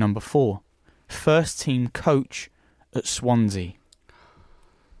 Clue number four. First team coach at Swansea.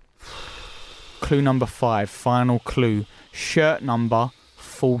 Clue number five. Final clue. Shirt number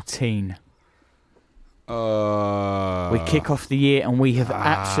 14. We kick off the year and we have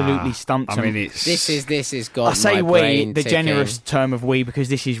absolutely stumped them. This is got I say my we, brain the ticking. generous term of we, because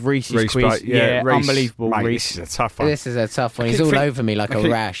this is Reece's Reece, quiz. Reece, unbelievable, mate, Reece. This is a tough one. This is a tough one. He's all over me like a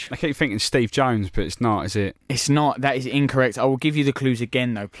rash. I keep thinking Steve Jones, but it's not, is it? It's not. That is incorrect. I will give you the clues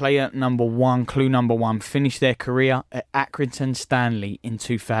again, though. Player number one, clue number one, finished their career at Accrington Stanley in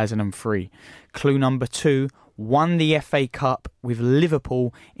 2003. Clue number two, won the FA Cup with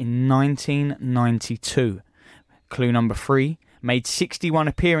Liverpool in 1992. Clue number three, made 61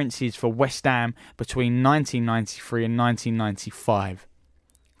 appearances for West Ham between 1993 and 1995.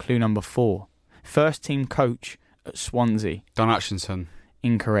 Clue number four, first team coach at Swansea. Don Hutchinson.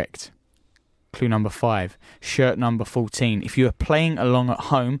 Incorrect. Clue number five, shirt number 14. If you are playing along at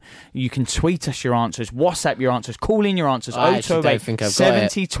home, you can tweet us your answers, WhatsApp your answers, call in your answers. I actually don't think I've got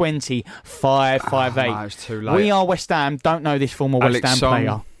 70 20 558. No, it's too late. We are West Ham. Don't know this former West Alex Ham Song.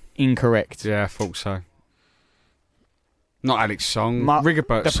 player. Incorrect. Yeah, I thought so. Not Alex Song. The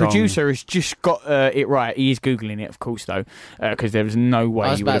Rigobert Song. producer has just got it right. He is Googling it, of course, though, because there was no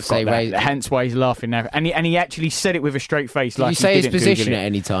way he would have got that. Hence why he's laughing now. And he actually said it with a straight face. Did like you say he his didn't position Google at it.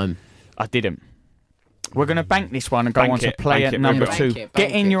 any time? I didn't. We're going to bank this one and go Bank on to it, player bank it, number bank two. it.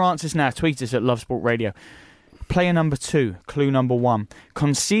 Get in your answers now. Tweet us at Love Sport Radio. Player number two, clue number one.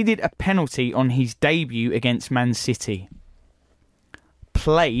 Conceded a penalty on his debut against Man City.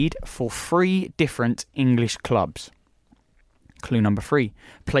 Played for 3 different English clubs. Clue number three.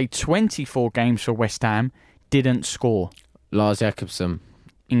 Played 24 games for West Ham. Didn't score. Lars Jakobsen.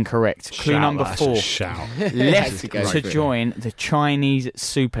 Incorrect. Clue number four. Shout. Left Go for to it. join the Chinese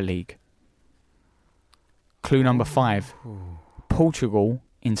Super League. Clue number five. Portugal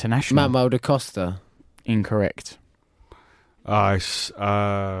International. Manuel da Costa. Incorrect. Clue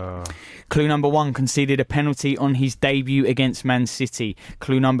Clue number one, conceded a penalty on his debut against Man City.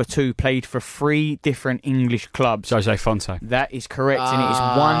 Clue number two, played for 3 different English clubs. Jose Fonte. That is correct, and it is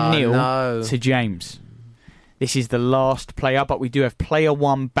 1-0 no. to James. This is the last player, but we do have player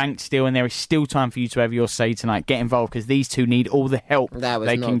one banked still, and there is still time for you to have your say tonight. Get involved, because these two need all the help That was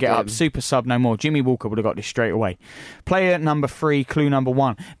they not can get good. up. Super sub no more. Jimmy Walker would have got this straight away. Player number three, clue number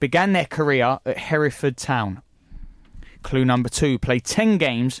one, began their career at Hereford Town. Clue number two, played 10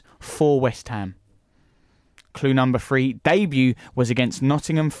 games for West Ham. Clue number three, debut was against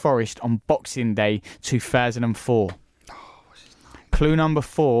Nottingham Forest on Boxing Day 2004. Clue number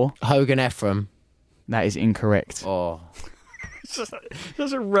four, Hogan Ephraim. that is incorrect. Oh.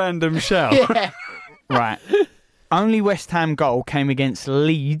 That's a random shout. Yeah. Right. Only West Ham goal came against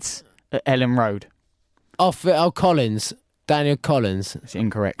Leeds at Ellen Road. Collins. Daniel Collins. It's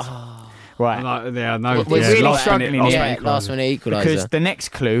incorrect. Right. Yeah, no. We're really last struggling minute, here. Yeah, last minute equaliser. Because the next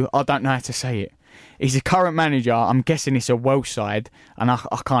clue, I don't know how to say it. He's a current manager. I'm guessing it's a Welsh side, and I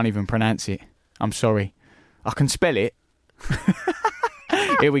can't even pronounce it. I'm sorry. I can spell it.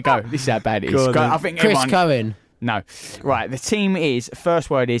 Here we go. This is how bad it is. I think Chris everyone... Cohen. No. Right. The team is, first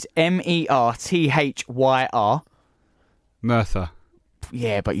word is Merthyr. Merthyr.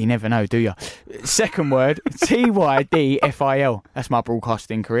 Yeah, but you never know, do you? Second word, Tydfil. That's my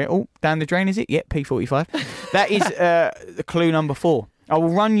broadcasting career. Oh, down the drain, is it? Yep, P45. That is the clue number four. I will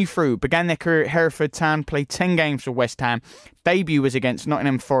run you through. Began their career at Hereford Town, played 10 games for West Ham. Debut was against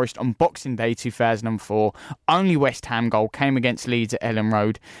Nottingham Forest on Boxing Day 2004. Only West Ham goal came against Leeds at Ellen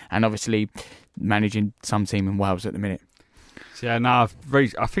Road. And obviously managing some team in Wales at the minute. Yeah, no,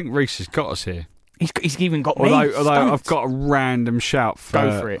 I think Reece has got us here. He's even got me. Although stumped. I've got a random shout for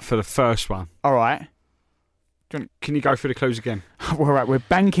the first one. All right. Can you go through the clues again? All right, we're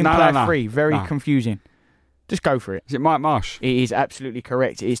banking player three. Very confusing. Just go for it. Is it Mike Marsh? It is absolutely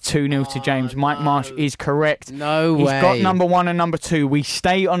correct. It is 2-0 to James. Mike Marsh is correct. No way. He's got number 1 and number 2. We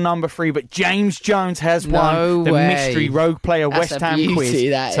stay on number 3, but James Jones has won the mystery rogue player West Ham quiz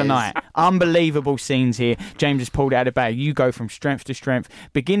tonight. Unbelievable scenes here. James has pulled it out of the bag. You go from strength to strength,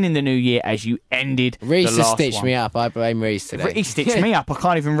 beginning the new year as you ended Reece the last has stitched one. me up. I blame Reece today. He stitched me up. I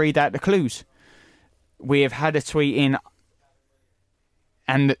can't even read out the clues. We have had a tweet in.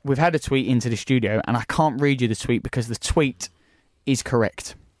 And we've had a tweet into the studio, and I can't read you the tweet because the tweet is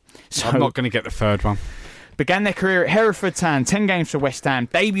correct. So, I'm not going to get the third one. Began their career at Hereford Town, 10 games for West Ham.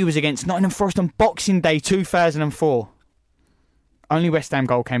 Debut was against Nottingham Forest on Boxing Day 2004. Only West Ham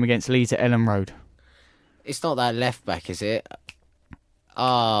goal came against Leeds at Ellen Road. It's not that left back, is it?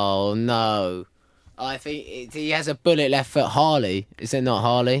 Oh, no. I think he has a bullet left foot. Harley. Is it not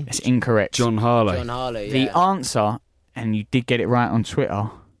Harley? It's incorrect. John Harley. John Harley, The answer, and you did get it right on Twitter,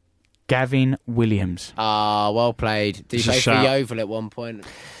 Gavin Williams. Ah, well played. Did It's he a play for shout. Yeovil at one point?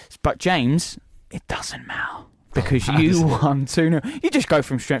 But James, it doesn't matter because you won 2-0. You just go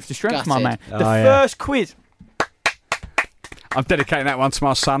from strength to strength, my man. Gutted. The first quiz. I'm dedicating that one to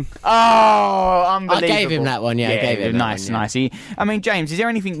my son. Oh, unbelievable. I gave him that one, yeah. I gave him that nice, one, yeah. nice. I mean, James, is there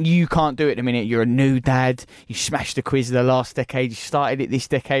anything you can't do at the minute? You're a new dad. You smashed the quiz the last decade. You started it this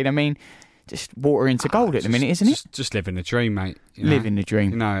decade. I mean, just water into gold at the minute, isn't it? Just living the dream, mate. You know? Living the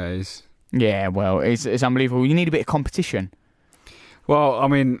dream. You know it is. Yeah, well, it's unbelievable. You need a bit of competition. Well, I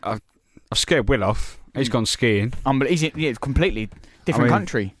mean, I've scared Will off. He's gone skiing. He's completely different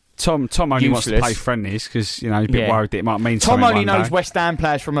country. Tom only wants to Useless. play friendlies because, you know, he's a bit Yeah. worried that it might mean Tom something only one knows day. West Ham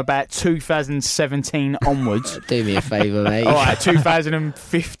players from about 2017 onwards. Do me a favour, mate. All right,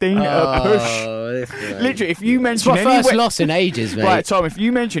 2015 at a push. this guy. Literally, if you It's mention my any first loss in ages, mate. Right, Tom, if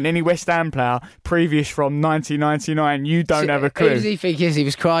you mention any West Ham player previous from 1999, you don't have a Who does clue. he think he is? He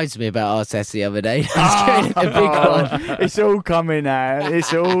was crying to me about Arteta the other day. I was getting a big one. It's all coming out.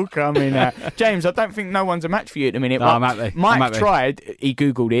 It's all coming out. James, I don't think no one's a match for you at the minute. No, Well, I'm happy. Mike I'm happy. tried. He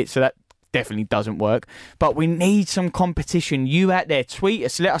Googled it, so that definitely doesn't work. But we need some competition. You out there, tweet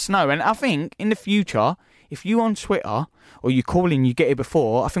us, let us know. And I think in the future, if you on Twitter or you call in, you get it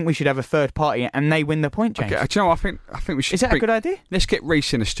before, I think we should have a third party and they win the point, James. Okay, do you know what I think we should... Is that a good idea? Let's get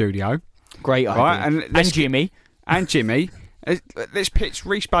Reece in the studio. Great idea. Right, and Jimmy. And Jimmy. Let's pitch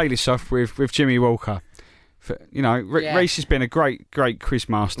Reece Bayliss off with Jimmy Walker. You know, Yeah. Reece has been a great quiz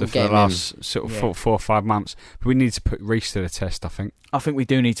master for the last sort of 4 or 5 months. But we need to put Reece to the test, I think. I think we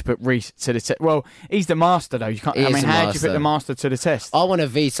do need to put Reece to the test. Well, he's the master, though. You can't. He I is mean, the how do you put master. the master to the test? I want to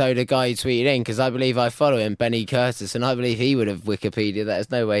veto the guy who tweeted in because I believe I follow him, Benny Curtis, and I believe he would have Wikipedia.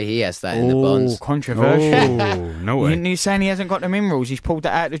 There's no way he has that in the bonds. Controversial. Oh, no way. You're saying he hasn't got the minerals. He's pulled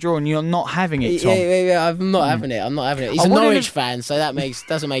that out of the drawer, and you're not having it, Tom. Yeah, I'm not having it. I'm not having it. He's I a wouldn't Norwich have- fan, so that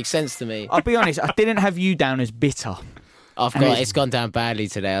doesn't make sense to me. I'll be honest. I didn't have you down as bitter. It's gone down badly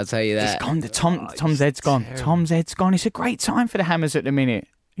today. I'll tell you that. It's gone. Tom's head's gone. Tom's head's gone. It's a great time for the Hammers at the minute.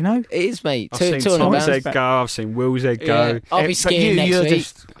 You know. It is, mate. I've Two seen on Tom's the head bounce. go. I've seen Will's head go. Yeah. I'll be But skiing next you're week.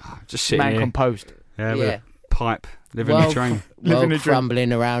 Just sitting man here. composed. Yeah, with Yeah. a pipe, living the dream. Living the dream.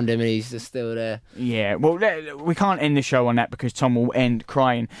 crumbling around him, and he's just still there. Yeah, well, we can't end the show on that because Tom will end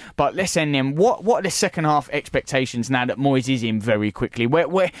crying. But let's end them. What are the second half expectations now that Moyes is in very quickly?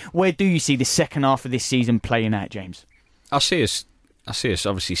 Where do you see the second half of this season playing out, James? I see us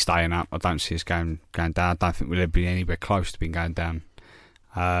obviously staying up. I don't see us going down. I don't think we'll ever be anywhere close to being going down.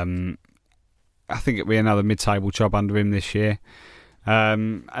 I think it'll be another mid-table job under him this year.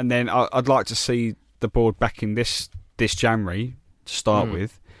 And then I'd like to see the board back in this January to start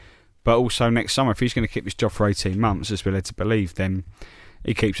with, but also next summer. If he's going to keep this job for 18 months, as we're led to believe, then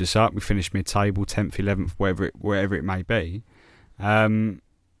he keeps us up. We finish mid-table, 10th, 11th, wherever it may be.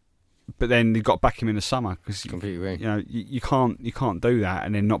 But then you've got to back him in the summer because Completely agree. you know you can't do that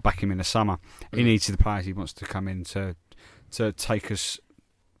and then not back him in the summer. He needs the players he wants to come in to take us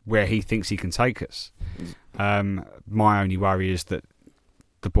where he thinks he can take us. My only worry is that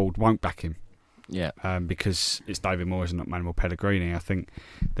the board won't back him. Yeah. Because it's David Moyes and not Manuel Pellegrini. I think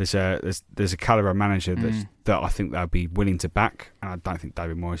there's a calibre of manager that I think they'll be willing to back, and I don't think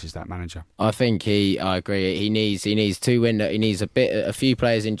David Moyes is that manager. I think I agree. He needs two window. He needs a few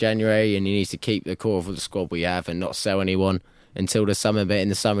players in January, and he needs to keep the core of the squad we have and not sell anyone until the summer. But in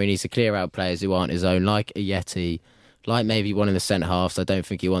the summer, he needs to clear out players who aren't his own, like a Yeti, like maybe one in the centre halves. I don't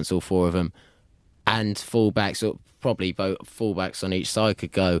think he wants all four of them, and fullbacks, or probably both fullbacks on each side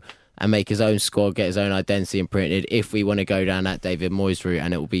could go. and make his own squad, get his own identity imprinted, if we want to go down that David Moyes route,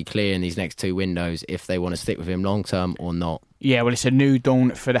 and it will be clear in these next 2 windows if they want to stick with him long term or not. Yeah, well, it's a new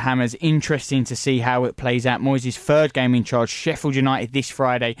dawn for the Hammers. Interesting to see how it plays out. Moyes' third game in charge, Sheffield United this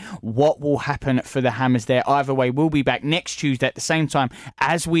Friday. What will happen for the Hammers there? Either way, we'll be back next Tuesday at the same time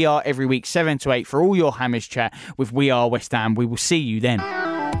as we are every week, 7 to 8, for all your Hammers chat with We Are West Ham. We will see you then.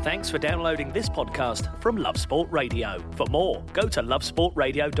 Thanks for downloading this podcast from Love Sport Radio. For more, go to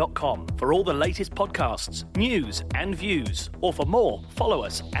lovesportradio.com for all the latest podcasts, news and views. Or for more, follow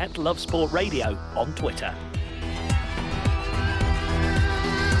us at Love Sport Radio on Twitter.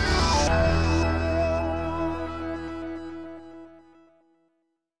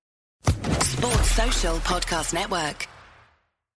 Sports Social Podcast Network.